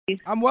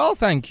I'm well,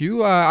 thank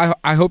you.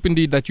 I hope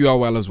indeed that you are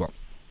well as well.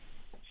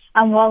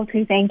 I'm well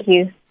too, thank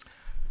you.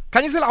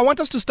 Khanyisile, I want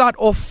us to start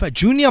off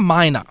junior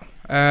miner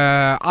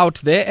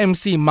out there,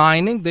 MC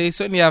Mining. They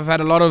certainly have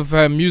had a lot of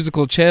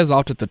musical chairs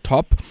out at the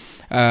top.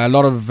 A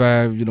lot of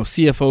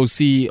CFOs,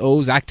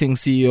 CEOs, acting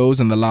CEOs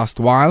in the last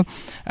while.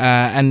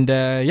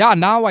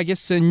 Now I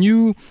guess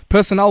new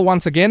personnel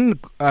once again.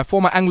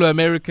 Former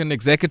Anglo-American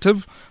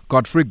executive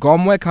Godfrey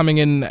Gomwe coming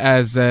in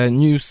as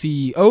new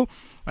CEO.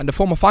 And the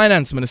former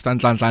finance minister,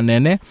 Nhlanhla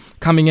Nene,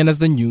 coming in as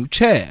the new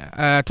chair.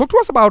 Talk to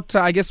us about,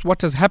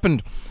 what has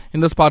happened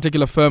in this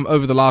particular firm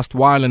over the last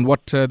while and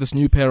what this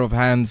new pair of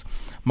hands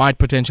might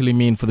potentially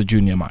mean for the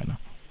junior miner.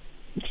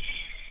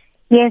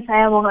 Yes,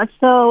 I am.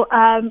 So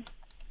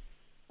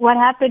what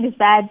happened is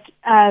that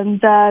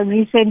the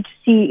recent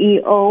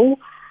CEO,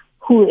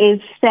 who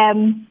is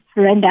Sam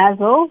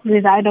Randazzo,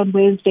 resigned on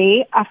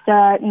Wednesday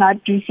after not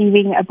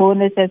receiving a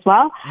bonus as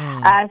well.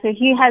 So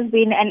he has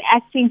been an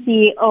acting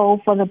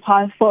CEO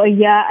for a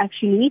year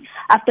actually,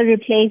 after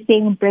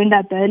replacing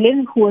Brenda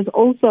Berlin, who was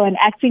also an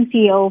acting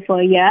CEO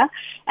for a year,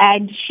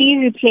 and she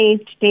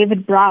replaced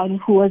David Brown,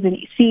 who was an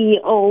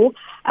CEO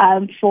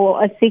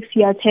for a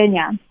 6-year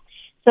tenure.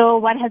 So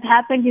what has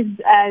happened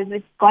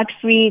is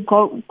Godfrey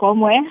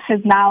Gomwe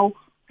has now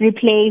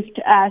replaced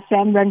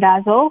Sam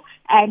Randazzo,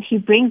 and he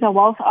brings a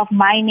wealth of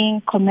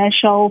mining,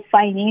 commercial,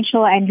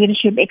 financial, and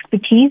leadership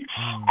expertise.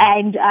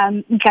 And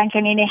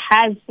Nhlanhla Nene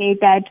has said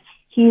that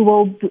he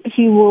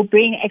will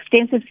bring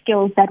extensive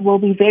skills that will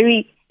be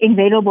very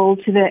invaluable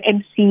to the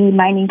MC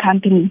Mining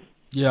company.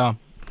 Yeah.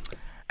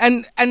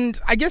 And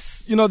I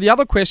guess, the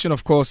other question,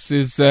 of course,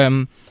 is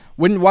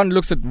when one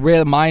looks at where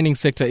the mining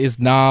sector is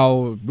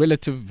now,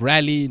 relative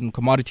rally in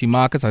commodity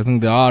markets, I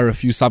think there are a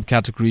few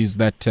subcategories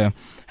that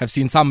have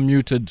seen some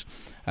muted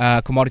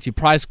commodity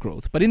price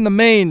growth. But in the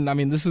main,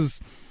 this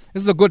is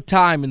a good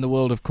time in the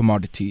world of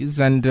commodities.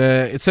 And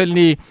it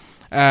certainly,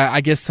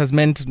 has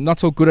meant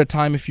not so good a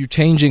time if you're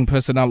changing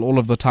personnel all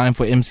of the time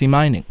for MC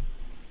Mining.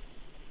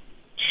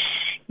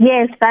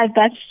 Yes,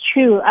 that's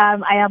true,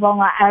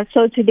 Ayabonga.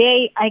 So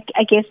today, I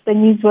guess the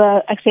news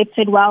were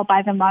accepted well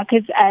by the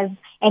markets as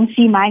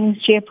MC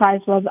Mining's share price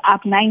was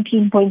up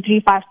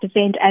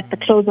 19.35% at the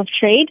close of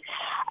trade.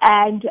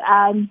 And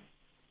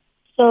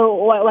so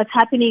what's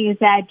happening is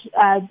that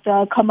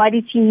the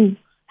commodities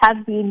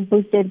have been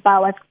boosted by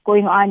what's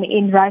going on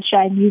in Russia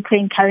and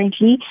Ukraine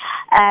currently.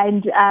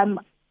 And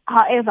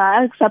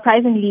however,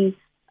 surprisingly,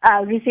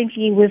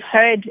 recently we've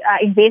heard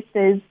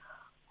investors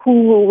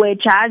who were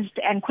judged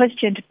and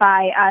questioned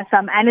by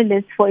some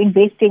analysts for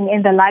investing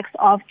in the likes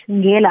of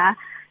Thungela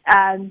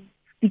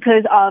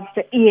because of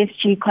the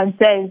ESG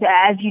concerns.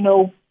 As you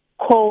know,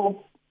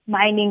 coal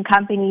mining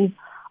companies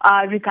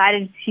are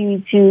regarded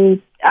to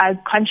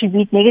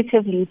contribute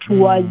negatively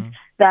towards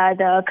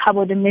the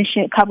carbon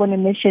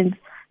emissions.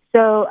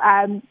 So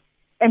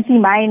MC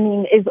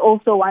Mining is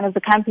also one of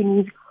the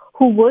companies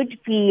who would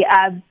be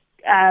an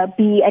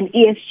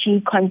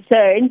ESG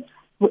concern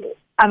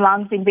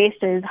amongst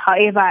investors.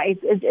 However,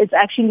 it's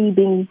actually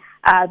being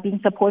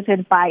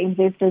supported by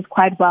investors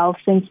quite well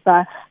since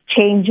the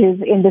changes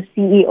in the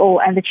CEO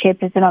and the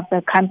chairperson of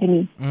the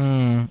company.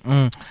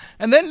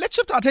 And then let's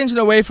shift our attention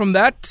away from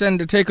that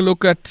and take a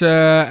look at,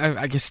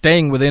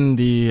 staying within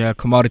the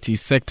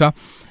commodities sector.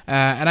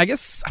 And I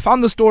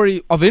found the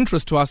story of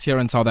interest to us here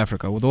in South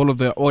Africa with all of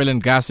the oil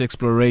and gas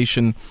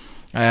exploration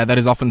that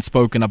is often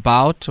spoken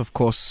about, of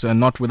course,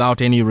 not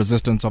without any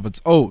resistance of its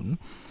own.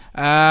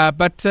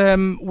 But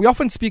we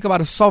often speak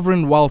about a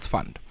sovereign wealth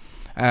fund.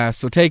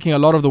 So taking a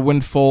lot of the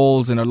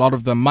windfalls and a lot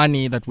of the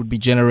money that would be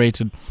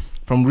generated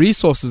from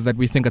resources that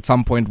we think at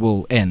some point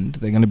will end.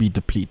 They're going to be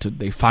depleted.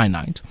 They're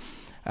finite.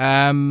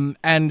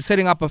 And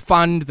setting up a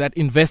fund that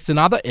invests in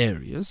other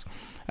areas,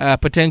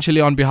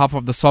 potentially on behalf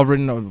of the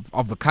sovereign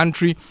of the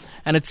country.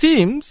 And it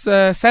seems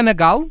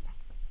Senegal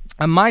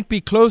might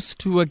be close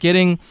to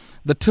getting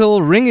the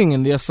till ringing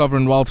in their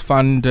sovereign wealth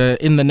fund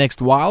in the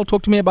next while.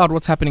 Talk to me about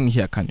what's happening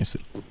here,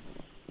 Khanyisile.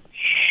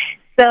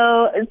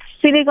 So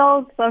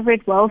Senegal's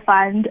sovereign wealth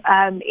fund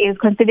is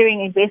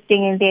considering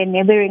investing in their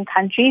neighboring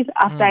countries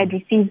after it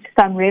received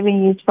some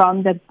revenues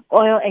from the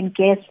oil and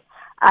gas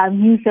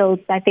new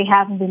fields that they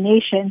have in the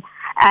nation.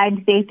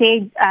 And they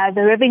say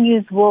the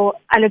revenues will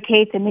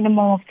allocate a minimum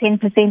of 10%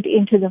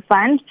 into the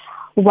fund,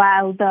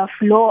 while the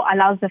floor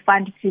allows the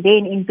fund to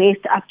then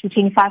invest up to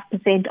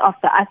 25% of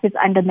the assets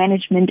under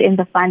management in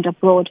the fund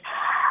abroad.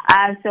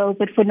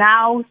 But for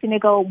now,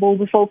 Senegal will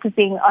be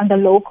focusing on the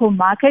local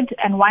market,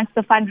 and once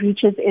the fund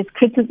reaches its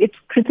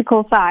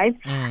critical size,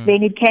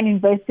 then it can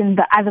invest in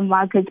the other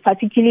markets,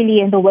 particularly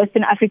in the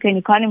Western African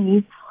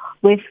economies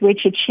with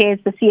which it shares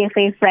the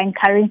CFA franc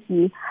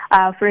currency.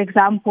 For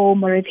example,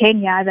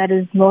 Mauritania, that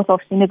is north of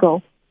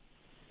Senegal.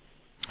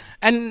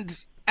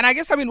 And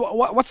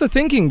what's the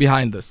thinking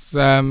behind this?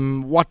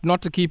 What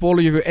not to keep all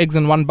of your eggs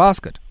in one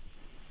basket?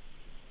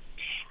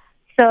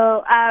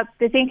 So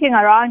the thinking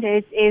around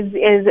it is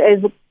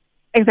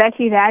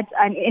exactly that.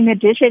 And in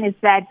addition, is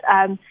that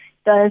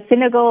the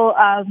Senegal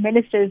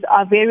ministers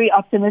are very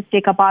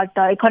optimistic about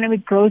the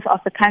economic growth of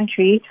the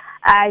country,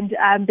 and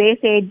they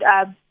said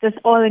this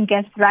oil and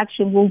gas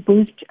production will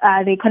boost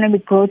the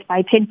economic growth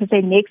by 10%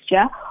 next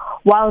year,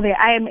 while the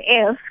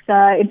IMF,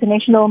 the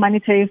International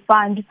Monetary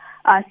Fund,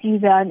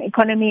 sees an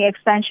economy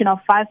expansion of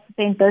 5%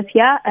 this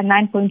year and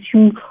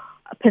 9.2%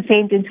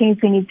 in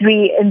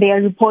 2023 in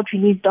their report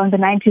released on the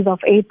 19th of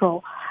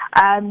April.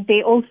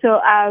 They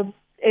also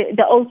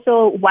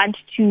want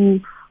to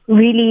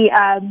really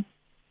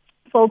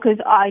focus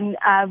on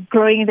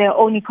growing their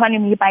own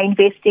economy by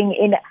investing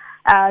in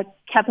a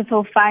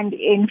capital fund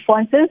in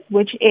Fonses,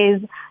 which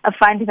is a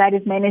fund that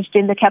is managed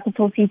in the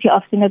capital city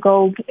of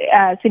Senegal,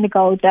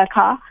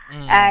 Dakar.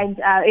 And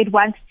it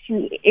wants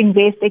to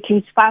invest at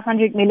least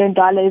 $500 million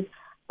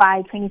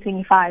by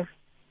 2025.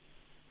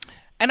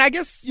 And I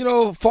guess,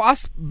 for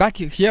us back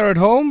here at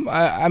home,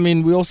 I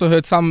mean, we also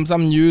heard some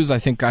news. I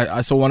think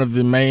I saw one of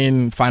the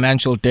main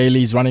financial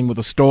dailies running with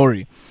a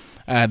story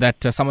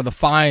that some of the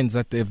fines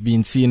that they've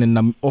been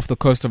seen off the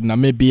coast of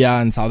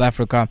Namibia and South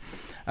Africa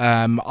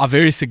are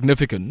very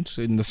significant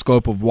in the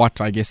scope of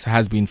what I guess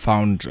has been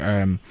found,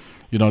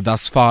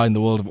 thus far in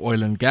the world of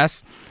oil and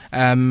gas.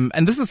 And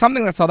this is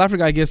something that South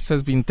Africa, I guess,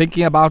 has been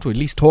thinking about, or at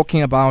least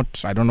talking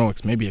about. I don't know,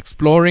 it's maybe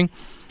exploring.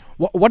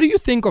 What do you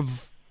think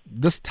of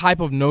this type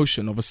of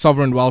notion of a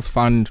sovereign wealth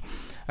fund,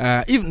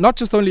 even not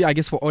just only, I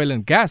guess, for oil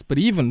and gas, but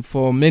even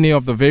for many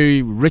of the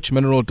very rich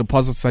mineral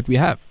deposits that we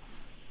have?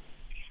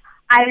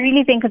 I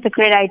really think it's a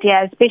great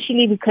idea,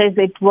 especially because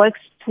it works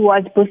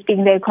towards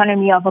boosting the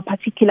economy of a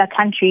particular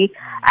country.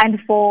 And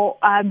for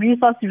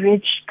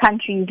resource-rich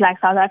countries like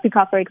South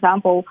Africa, for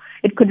example,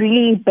 it could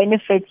really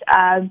benefit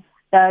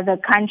the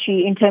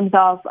country in terms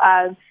of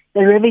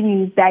the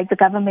revenues that the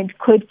government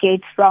could get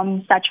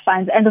from such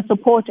funds, and the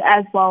support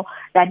as well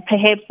that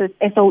perhaps the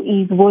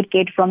SOEs would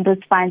get from this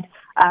fund,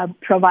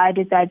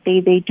 provided that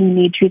they do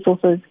need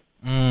resources.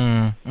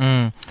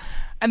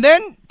 And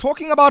then,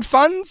 talking about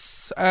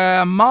funds,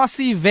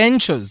 Marcy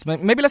Ventures.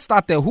 Maybe let's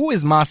start there. Who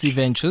is Marcy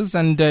Ventures?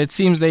 And it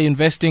seems they're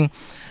investing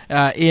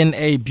in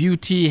a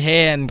beauty,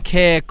 hair and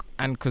care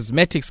and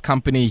cosmetics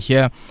company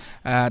here.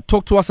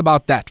 Talk to us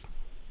about that.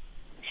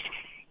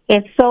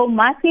 Yes, so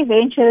Marcy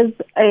Ventures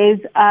is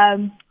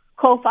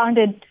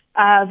co-founded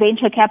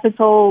venture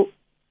capital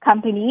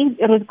company.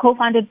 It was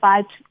co-founded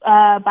by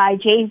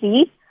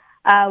Jay-Z,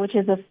 which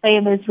is a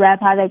famous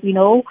rapper that we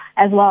know,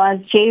 as well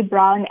as Jay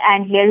Brown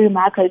and Larry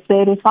Marcus. So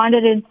it was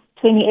founded in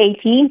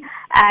 2018,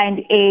 and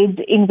it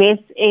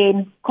invests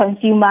in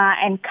consumer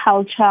and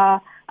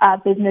culture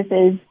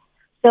businesses.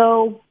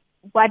 So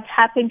what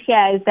happened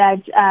here is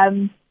that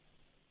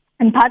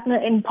in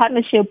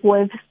partnership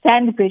with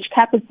Sandbridge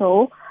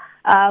Capital,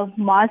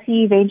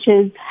 Marcy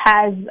Ventures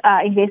has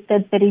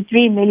invested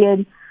 $33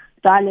 million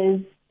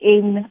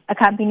in a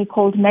company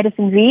called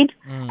Medicine Reed.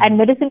 And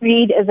Medicine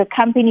Reed is a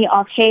company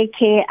of hair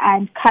care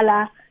and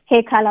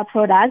hair color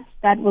products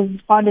that was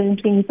founded in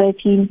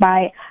 2013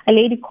 by a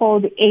lady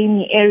called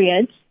Amy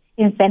Arias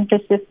in San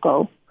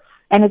Francisco.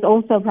 And it's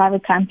also a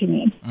private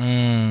company.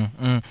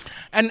 And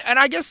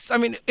I guess, I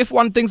mean, if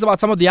one thinks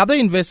about some of the other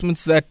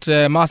investments that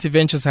Marcy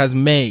Ventures has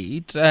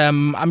made, I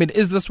mean,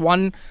 is this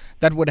one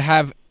that would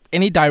have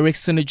any direct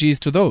synergies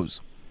to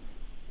those?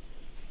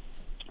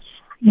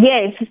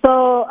 Yes,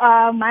 so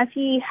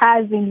Marcy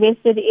has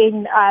invested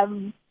in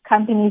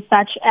companies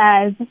such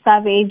as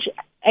Savage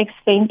X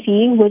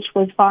Fenty, which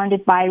was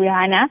founded by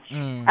Rihanna.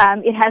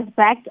 It has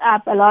backed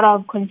up a lot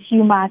of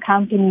consumer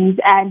companies,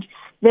 and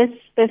this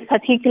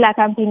particular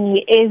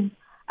company is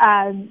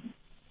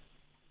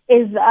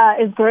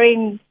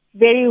growing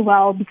very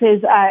well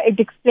because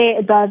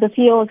the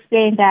CEO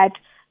explained that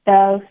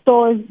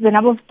the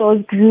number of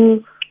stores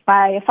grew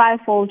by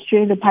fivefold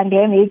during the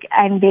pandemic,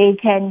 and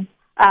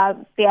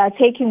they are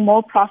taking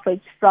more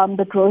profits from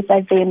the growth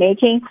that they're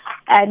making,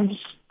 and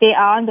they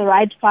are on the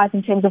right path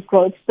in terms of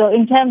growth. So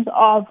in terms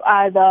of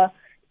the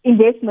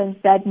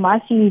investments that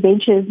Marcy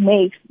Ventures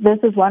makes, this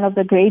is one of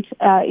the great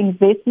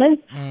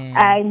investments,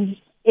 and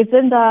it's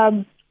in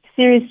the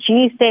Series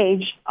G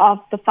stage of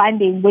the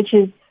funding, which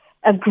is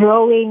a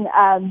growing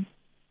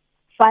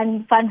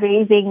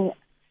fundraising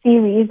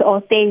series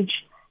or stage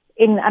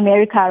in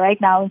America right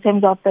now in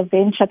terms of the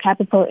venture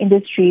capital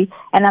industry.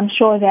 And I'm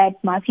sure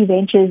that Marcy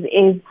Ventures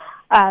is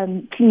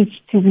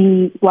pleased to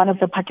be one of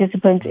the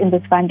participants in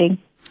this funding.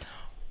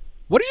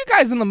 What do you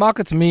guys in the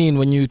markets mean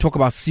when you talk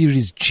about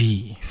Series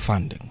G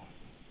funding?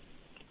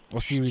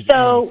 Or Series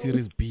A,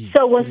 Series B?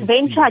 So with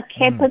venture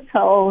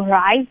capital,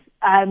 right,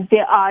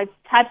 there are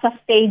types of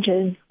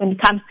stages when it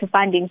comes to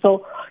funding.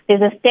 So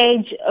there's a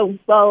stage,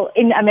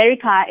 in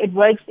America, it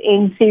works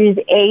in Series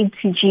A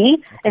to G.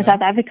 Okay. In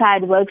South Africa,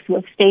 it works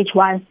with Stage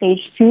 1,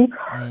 Stage 2.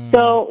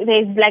 So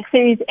there's like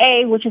Series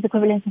A, which is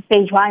equivalent to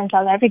Stage 1 in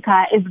South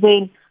Africa, is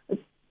when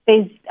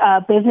there's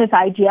a business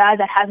idea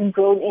that hasn't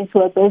grown into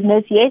a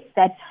business yet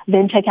that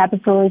venture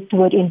capitalists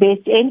would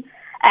invest in.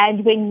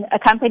 And when a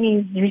company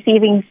is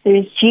receiving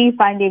Series G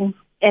funding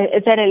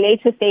it's at a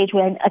later stage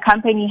when a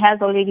company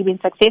has already been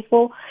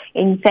successful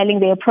in selling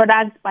their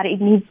products, but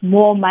it needs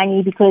more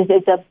money because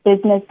it's a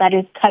business that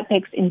is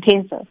capex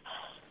intensive.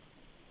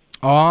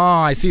 Oh,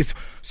 I see.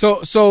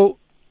 So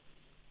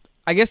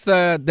I guess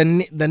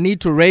the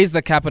need to raise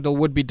the capital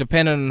would be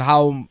dependent on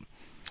how,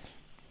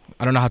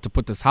 I don't know how to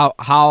put this,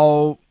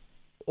 how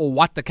or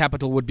what the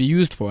capital would be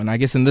used for. And I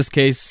guess in this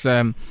case,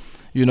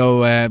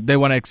 they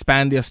want to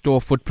expand their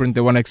store footprint.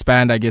 They want to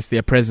expand, I guess,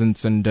 their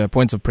presence and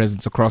points of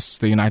presence across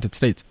the United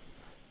States.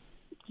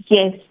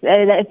 Yes,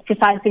 that's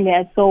precisely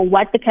that. So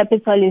what the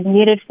capital is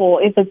needed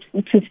for, if it's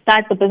to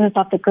start the business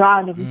off the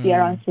ground, it would be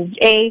around Series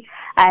A,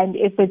 and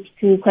if it's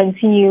to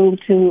continue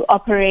to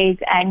operate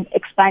and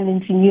expand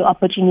into new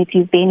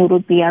opportunities, then it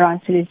would be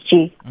around Series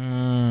G.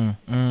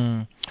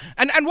 And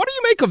what do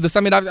you make of this?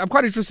 I mean, I'm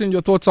quite interested in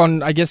your thoughts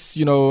on, I guess,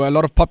 a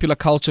lot of popular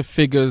culture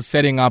figures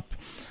setting up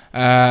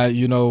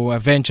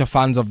venture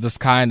funds of this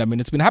kind. I mean,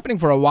 it's been happening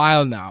for a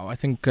while now. I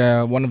think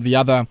one of the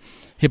other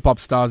hip-hop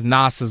stars,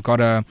 Nas, has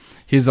got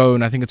his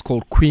own, I think it's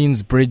called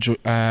Queensbridge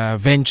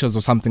Ventures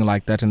or something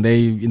like that, and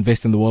they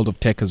invest in the world of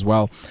tech as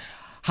well.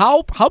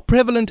 How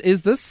prevalent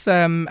is this?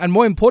 And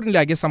more importantly,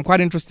 I guess I'm quite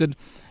interested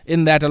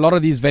in that a lot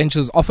of these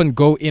ventures often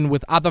go in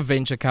with other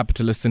venture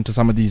capitalists into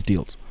some of these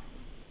deals.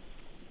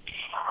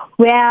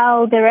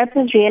 Well, the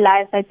rappers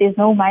realized that there's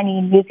no money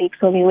in music,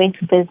 so they went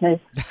to business.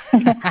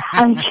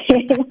 I'm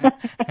kidding.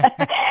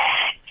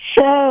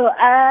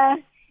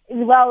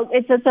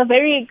 It's a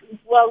very,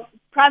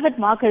 private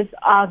markets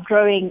are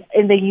growing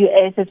in the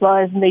US as well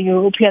as in the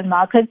European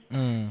markets.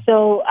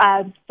 So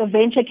the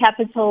venture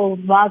capital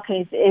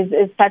market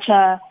is such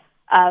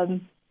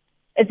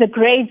it's a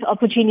great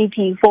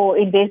opportunity for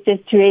investors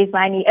to raise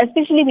money,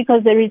 especially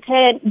because the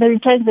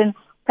returns in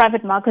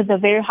private markets are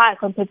very high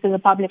compared to the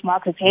public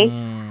markets,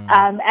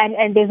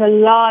 and there's a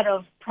lot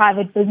of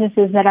private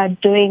businesses that are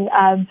doing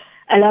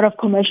a lot of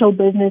commercial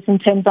business in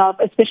terms of,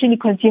 especially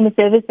consumer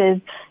services,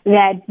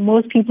 that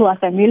most people are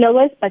familiar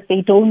with, but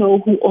they don't know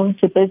who owns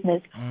the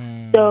business.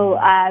 So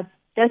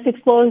just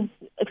exposes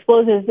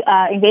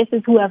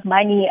investors who have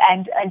money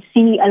and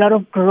see a lot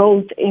of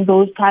growth in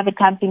those private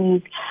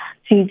companies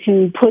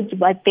to put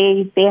what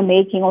they're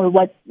making or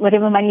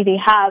whatever money they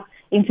have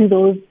into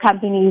those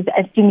companies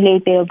and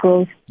stimulate their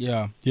growth.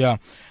 Yeah.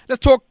 Let's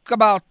talk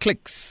about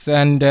Clicks.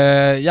 And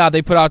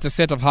they put out a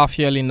set of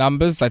half-yearly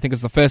numbers. I think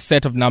it's the first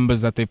set of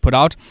numbers that they've put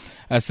out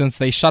since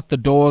they shut the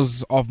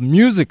doors of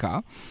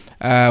Musica,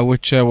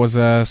 which was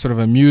a sort of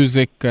a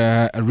music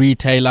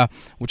retailer,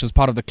 which was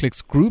part of the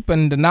Clicks group.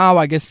 And now,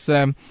 I guess,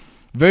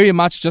 very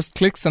much just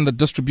Clicks and the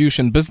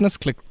distribution business,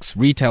 Clicks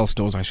retail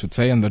stores, I should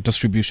say, and the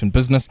distribution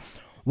business.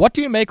 What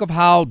do you make of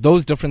how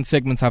those different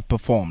segments have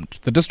performed?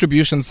 The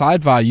distribution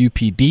side via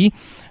UPD,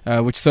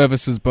 which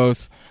services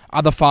both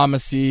other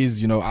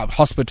pharmacies,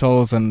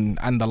 hospitals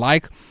and the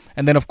like.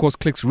 And then, of course,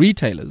 Clicks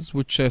retailers,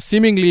 which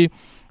seemingly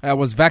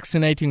was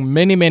vaccinating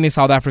many, many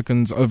South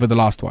Africans over the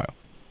last while.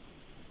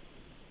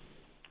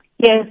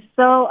 Yes,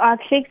 so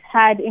Clicks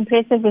had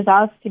impressive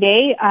results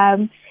today.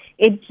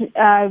 It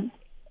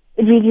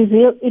released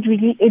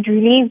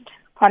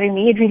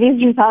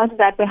results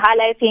that were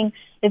highlighting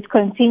its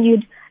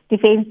continued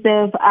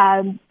defensive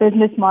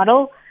business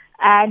model,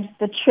 and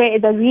the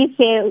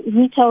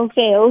retail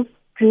sales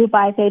grew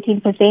by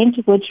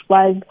 13%, which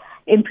was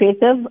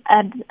impressive,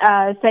 at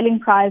a selling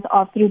price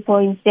of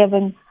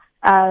 3.7%.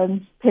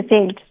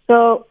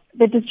 So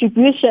the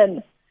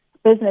distribution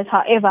business,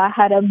 however,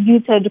 had a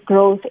muted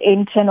growth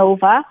in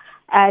turnover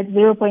at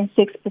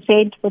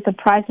 0.6%, with a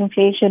price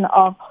inflation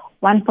of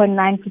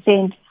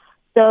 1.9%.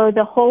 So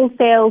the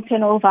wholesale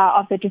turnover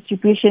of the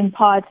distribution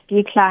part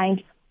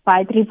declined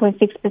by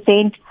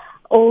 3.6%,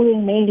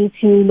 owing mainly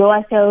to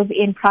lower sales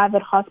in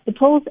private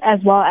hospitals as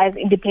well as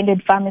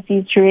independent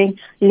pharmacies during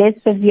less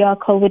severe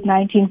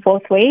COVID-19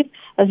 fourth wave.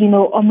 As you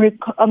know,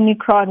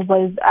 Omicron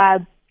was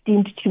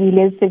deemed to be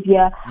less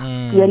severe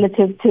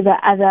relative to the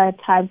other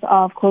types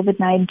of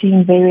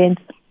COVID-19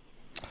 variants.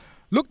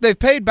 Look, they've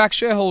paid back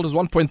shareholders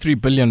 1.3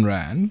 billion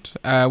rand,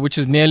 which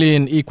is nearly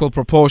in equal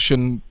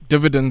proportion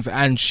dividends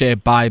and share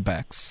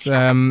buybacks.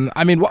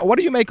 What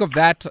do you make of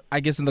that, I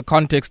guess, in the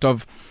context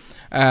of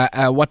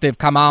what they've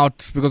come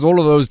out, because all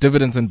of those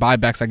dividends and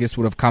buybacks, I guess,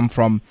 would have come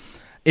from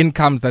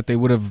incomes that they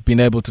would have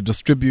been able to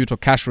distribute or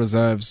cash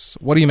reserves.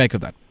 What do you make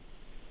of that?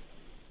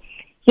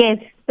 Yes,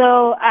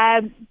 so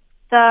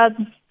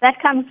that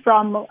comes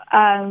from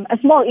a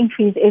small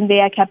increase in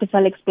their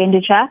capital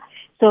expenditure.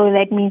 So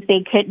that means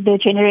they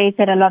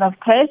generated a lot of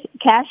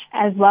cash,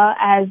 as well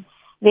as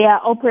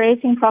their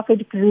operating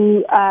profit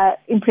grew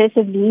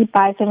impressively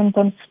by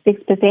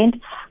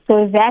 7.6%.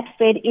 So that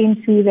fed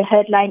into the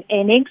headline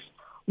earnings,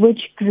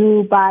 which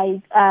grew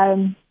by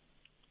 27%,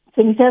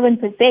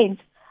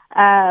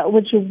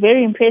 which is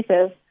very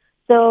impressive.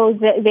 So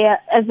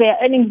as their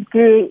earnings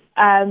grew,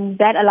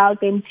 that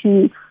allowed them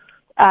to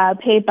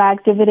pay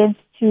back dividends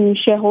to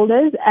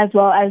shareholders as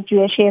well as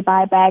do a share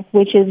buyback,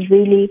 which is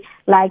really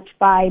liked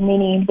by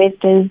many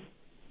investors.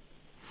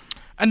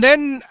 And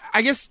then,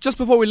 I guess, just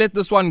before we let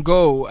this one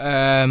go,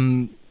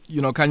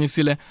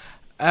 Khanyisile,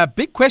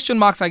 Big question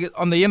marks, I guess,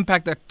 on the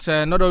impact that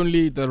not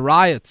only the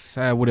riots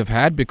would have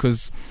had,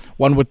 because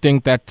one would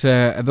think that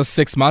the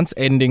 6 months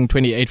ending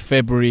 28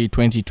 February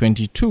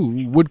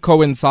 2022 would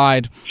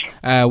coincide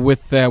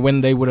with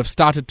when they would have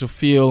started to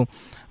feel,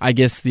 I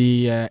guess,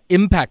 the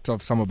impact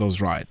of some of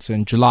those riots.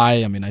 In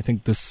July, I mean, I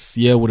think this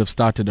year would have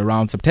started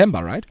around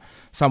September, right?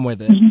 Somewhere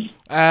there.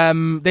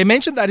 Mm-hmm. They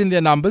mentioned that in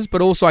their numbers,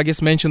 but also, I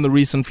guess, mentioned the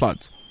recent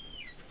floods.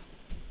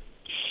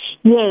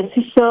 Yes,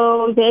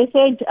 so they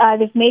said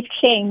they've made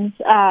claims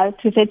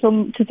to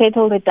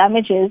settle the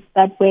damages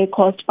that were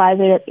caused by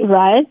the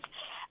riots,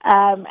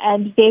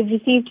 and they've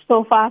received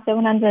so far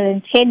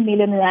 710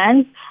 million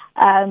rands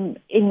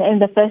in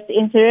the first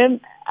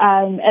interim,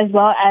 as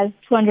well as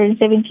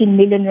 217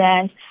 million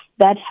rands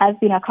that has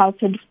been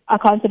accounted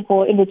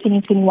for in the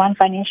 2021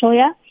 financial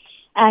year.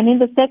 And in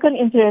the second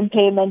interim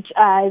payment,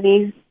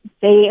 they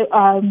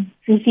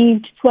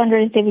received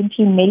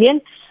 217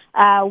 million.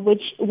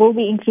 Which will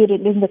be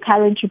included in the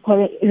current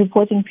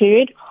reporting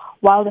period,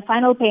 while the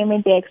final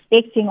payment they're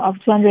expecting of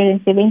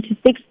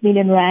 276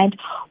 million rand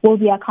will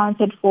be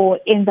accounted for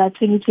in the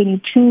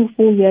 2022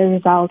 full year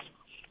results.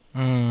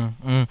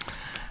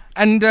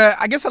 And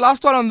I guess the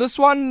last one on this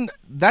one,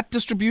 that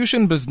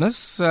distribution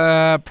business,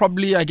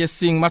 probably, I guess,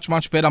 seeing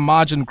much better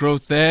margin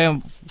growth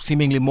there,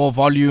 seemingly more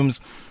volumes.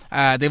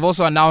 They've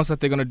also announced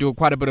that they're going to do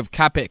quite a bit of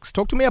CapEx.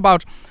 Talk to me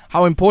about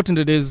how important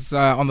it is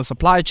on the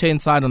supply chain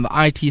side, on the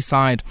IT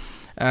side,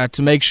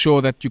 to make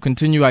sure that you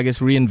continue, I guess,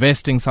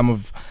 reinvesting some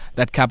of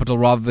that capital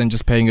rather than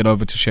just paying it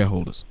over to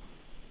shareholders.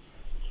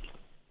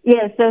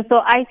 Yes,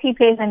 so IT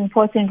plays an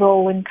important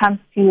role when it comes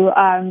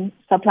to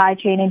supply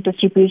chain and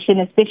distribution,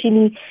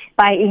 especially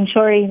by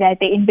ensuring that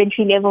the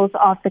inventory levels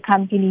of the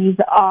companies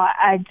are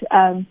at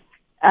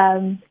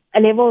a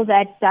level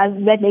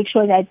that makes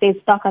sure that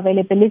there's stock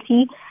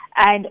availability,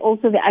 and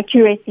also the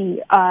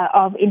accuracy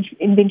of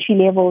inventory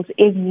levels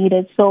is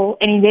needed. So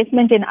an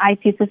investment in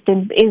IT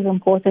systems is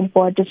important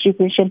for a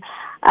distribution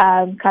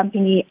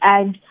company.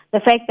 And the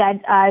fact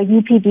that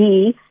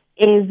UPD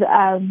is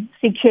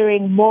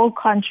securing more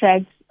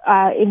contracts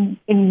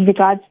in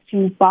regards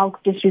to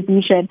bulk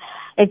distribution,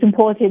 it's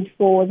important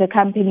for the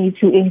company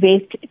to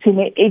invest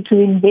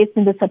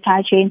in the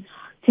supply chain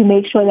to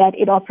make sure that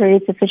it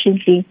operates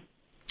efficiently.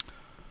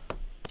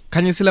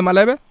 Khanyisile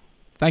Malebe,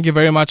 thank you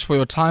very much for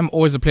your time.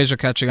 Always a pleasure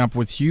catching up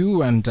with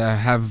you, and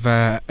have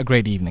a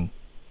great evening.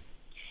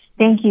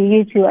 Thank you.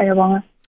 You too, Ayabonga.